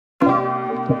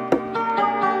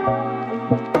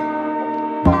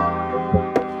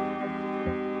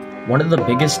One of the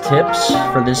biggest tips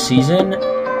for this season,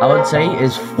 I would say,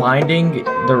 is finding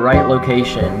the right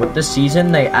location. With this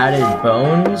season, they added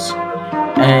bones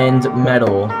and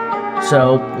metal.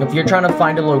 So if you're trying to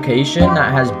find a location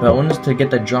that has bones to get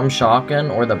the drum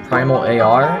shotgun or the primal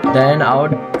AR, then I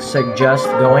would suggest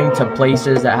going to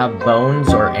places that have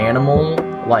bones or animal,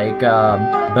 like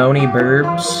bony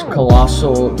burbs,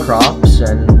 colossal crops,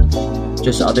 and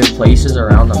just other places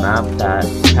around the map that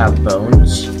have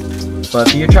bones. But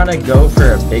if you're trying to go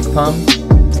for a big pump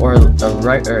or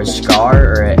a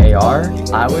scar or an AR,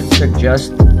 I would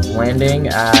suggest landing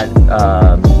at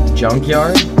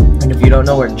Junkyard. And if you don't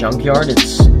know where Junkyard,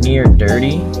 it's near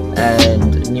Dirty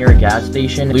and near a gas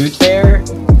station. Loot there,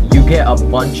 you get a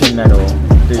bunch of metal.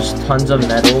 There's tons of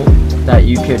metal that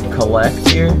you could collect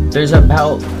here. There's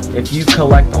about, if you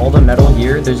collect all the metal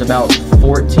here, there's about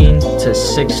 14 to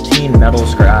 16 metal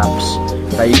scraps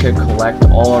that you could collect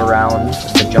all around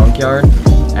the Junkyard.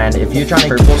 And if you're trying to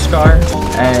purple scar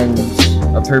and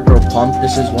a purple pump,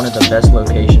 this is one of the best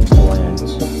locations to land.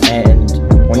 And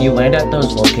when you land at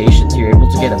those locations, you're able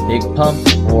to get a big pump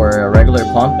or a regular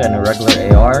pump and a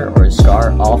regular AR or a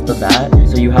scar off the bat.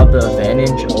 So you have the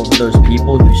advantage over those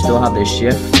people who still have the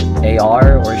shift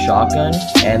AR or shotgun,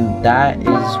 and that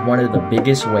is one of the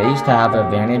biggest ways to have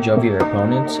advantage over your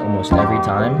opponents almost every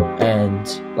time.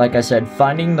 And like I said,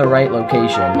 finding the right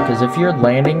location, because if you're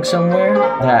landing somewhere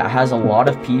that has a lot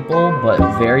of people but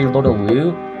very little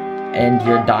loot and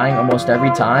you're dying almost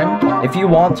every time, if you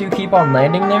want to, keep on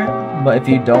landing there. But if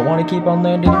you don't want to keep on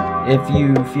landing, if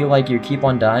you feel like you keep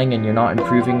on dying and you're not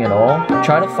improving at all,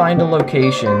 try to find a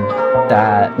location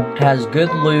that has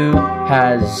good loot,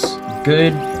 has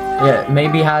good,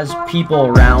 maybe has people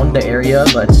around the area,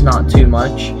 but it's not too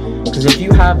much. Because if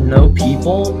you have no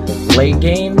people late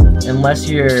game, unless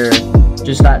you're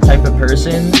just that type of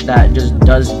person that just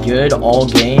does good all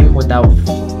game without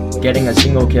getting a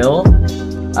single kill,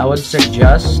 I would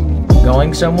suggest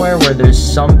going somewhere where there's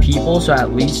some people, so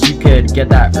at least you could get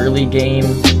that early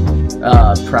game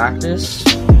practice,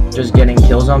 just getting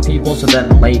kills on people, so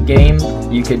then late game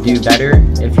you could do better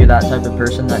if you're that type of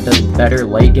person that does better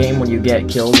late game when you get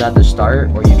kills at the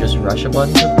start or you just rush a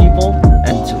bunch of people.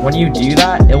 And when you do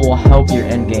that, it will help your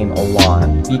end game a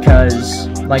lot, because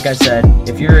like I said,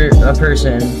 if you're a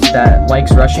person that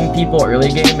likes rushing people early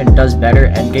game and does better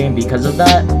end game because of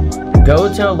that,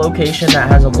 go to a location that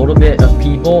has a little bit of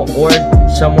people or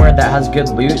somewhere that has good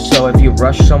loot. So if you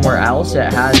rush somewhere else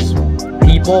that has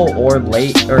people, or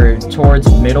late or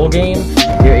towards middle game,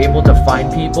 you're able to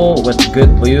find people with good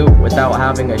loot without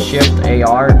having a shift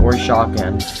AR or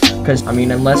shotgun. Because I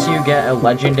mean, unless you get a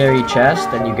legendary chest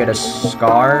and you get a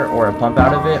scar or a pump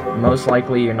out of it, most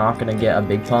likely you're not going to get a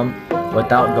big pump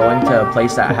without going to a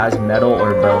place that has metal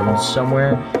or bones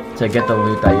somewhere to get the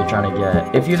loot that you're trying to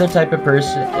get. If you're the type of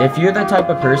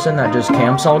person that just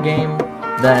camps all game,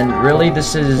 then really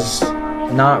this is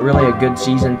not really a good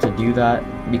season to do that.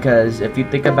 Because if you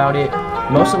think about it,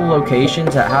 most of the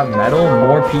locations that have metal,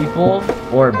 more people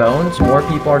or bones, more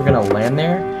people are going to land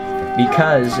there,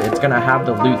 because it's going to have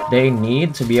the loot they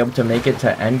need to be able to make it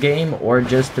to endgame or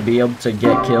just to be able to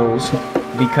get kills,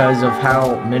 because of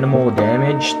how minimal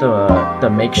damage the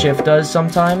makeshift does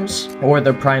sometimes, or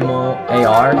the primal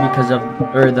AR because of,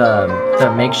 or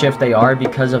the makeshift AR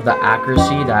because of the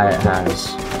accuracy that it has.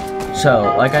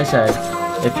 So like I said,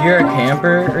 if you're a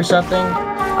camper or something,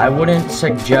 I wouldn't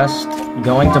suggest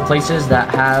going to places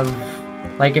that have,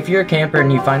 like if you're a camper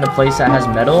and you find a place that has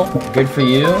metal, good for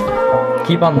you.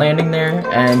 Keep on landing there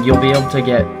and you'll be able to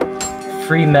get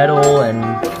free metal and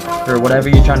or whatever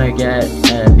you're trying to get,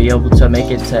 and be able to make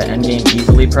it to endgame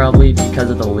easily probably because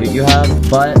of the loot you have.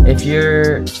 But if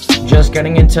you're just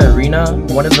getting into arena,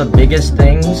 one of the biggest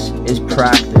things is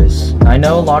practice. I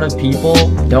know a lot of people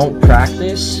don't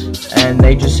practice and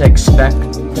they just expect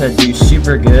to do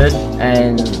super good,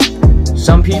 and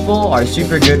some people are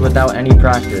super good without any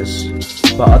practice,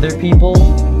 but other people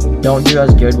don't do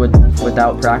as good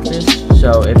without practice.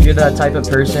 So if you're that type of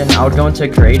person, I would go into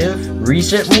creative.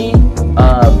 Recently,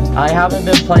 I haven't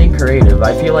been playing creative.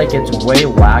 I feel like it's way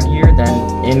laggier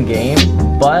than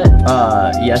in-game, but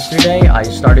yesterday I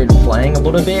started playing a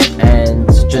little bit and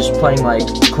just playing like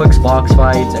quick box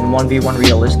fights and 1v1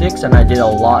 realistics, and I did a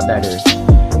lot better.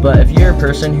 But if you're a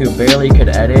person who barely could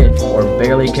edit or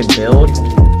barely could build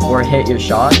or hit your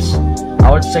shots, I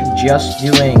would suggest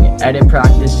doing edit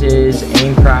practices,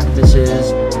 aim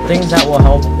practices, things that will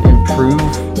help improve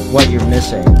what you're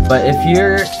missing. But if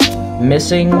you're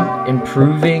missing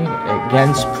improving,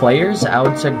 against players, I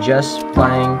would suggest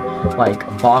playing like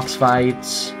box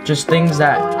fights, just things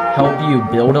that help you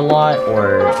build a lot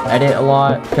or edit a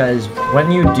lot, because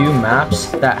when you do maps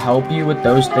that help you with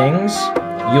those things,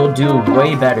 you'll do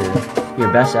way better.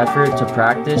 Your best effort to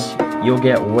practice, you'll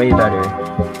get way better.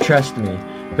 Trust me.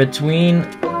 Between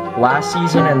last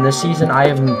season and this season, I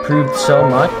have improved so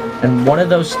much, and one of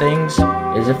those things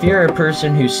is if you're a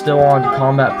person who's still on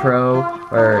Combat Pro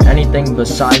or anything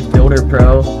besides Builder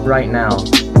Pro right now,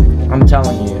 I'm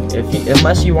telling you,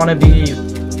 unless you want to be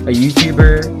a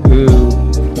YouTuber who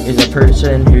is a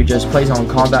person who just plays on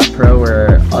Combat Pro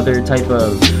or other type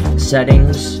of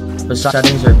settings besides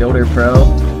settings or Builder Pro,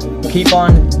 keep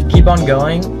on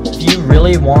going. If you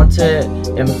really want to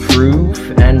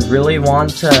improve and really want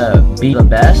to be the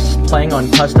best playing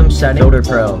on custom settings, Builder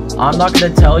Pro. I'm not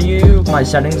going to tell you my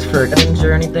settings for settings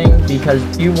or anything, because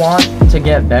if you want to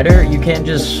get better, you can't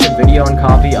just video and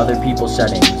copy other people's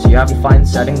settings. You have to find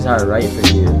settings that are right for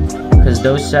you, because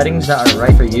those settings that are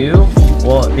right for you,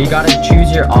 well, you got to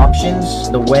choose your options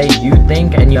the way you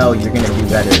think and you know you're going to do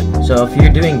better. So if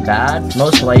you're doing bad,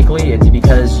 most likely it's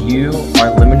because you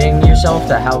are limiting yourself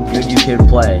to how good you could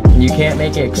play. And you can't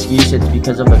make an excuse it's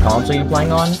because of the console you're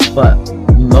playing on, but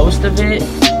most of it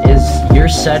is your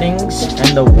settings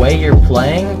and the way you're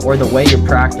playing or the way you're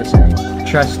practicing.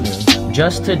 Trust me.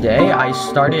 Just today, I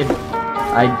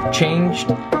changed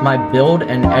my build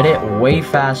and edit way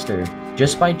faster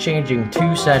just by changing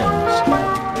 2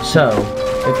 settings. So,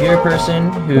 if you're a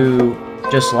person who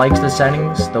just likes the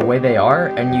settings the way they are,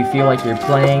 and you feel like you're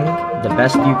playing the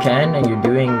best you can, and you're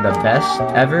doing the best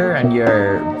ever, and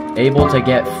you're able to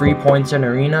get free points in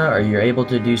arena, or you're able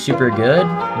to do super good,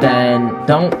 then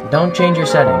don't change your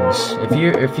settings.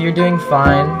 If you're doing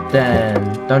fine,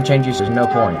 then don't change your settings. There's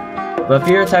no point. But if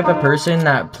you're a type of person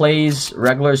that plays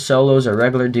regular solos or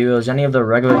regular duos, any of the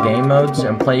regular game modes,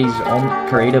 and plays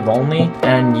creative only,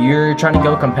 and you're trying to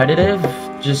go competitive,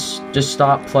 just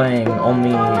stop playing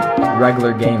only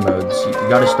regular game modes. You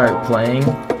gotta start playing.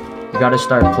 You gotta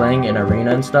start playing in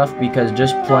arena and stuff, because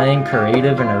just playing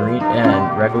creative and arena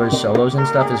and regular solos and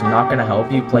stuff is not gonna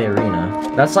help you play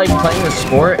arena. That's like playing a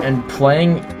sport and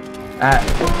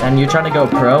and you're trying to go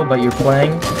pro, but you're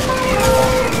playing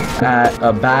at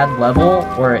a bad level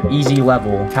or an easy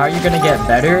level. How are you gonna get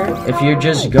better if you're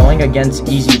just going against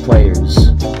easy players?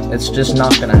 It's just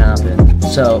not gonna happen.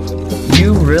 So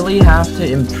you really have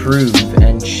to improve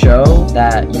and show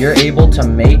that you're able to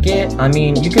make it. I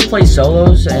mean, you could play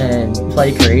solos and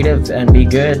play creative and be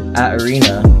good at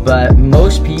arena, but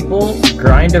most people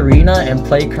grind arena and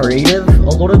play creative a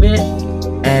little bit,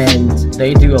 and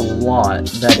they do a lot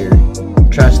better.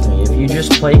 Trust me, if you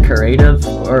just play creative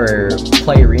or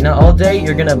play arena all day,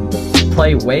 you're gonna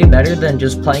play way better than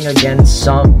just playing against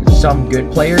some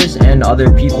good players and other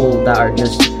people that are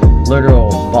just literal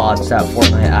bots that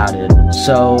Fortnite added.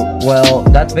 So, well,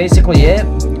 that's basically it,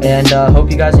 and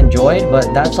hope you guys enjoyed, but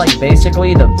that's like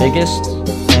basically the biggest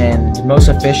and most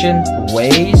efficient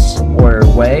way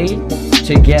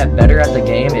to get better at the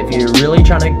game. If you're really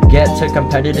trying to get to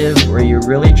competitive, or you're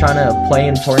really trying to play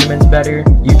in tournaments better,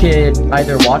 you could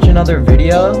either watch another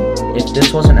video if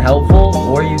this wasn't helpful,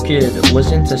 or you could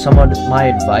listen to some of my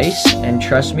advice, and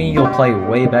trust me, you'll play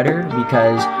way better,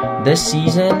 because this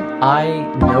season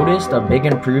I noticed a big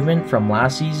improvement from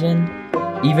last season.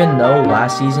 Even though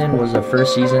last season was the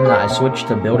first season that I switched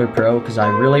to Builder Pro, because I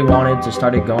really wanted to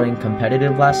start going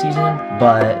competitive last season,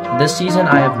 but this season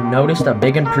I have noticed a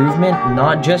big improvement,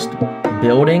 not just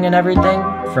building and everything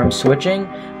from switching,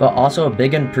 but also a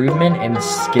big improvement in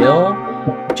skill,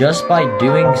 just by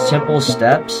doing simple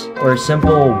steps or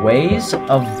simple ways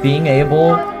of being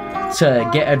able to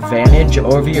get advantage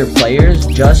over your players,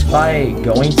 just by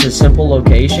going to simple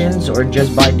locations, or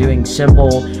just by doing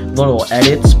simple little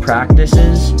edits,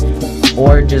 practices,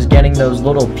 or just getting those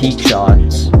little peak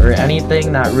shots, or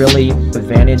anything that really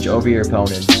advantage over your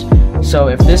opponents. So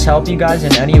if this helped you guys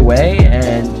in any way,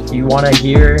 and you want to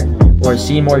hear or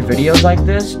see more videos like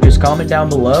this, just comment down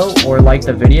below or like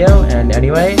the video. And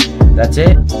anyway, that's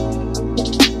it.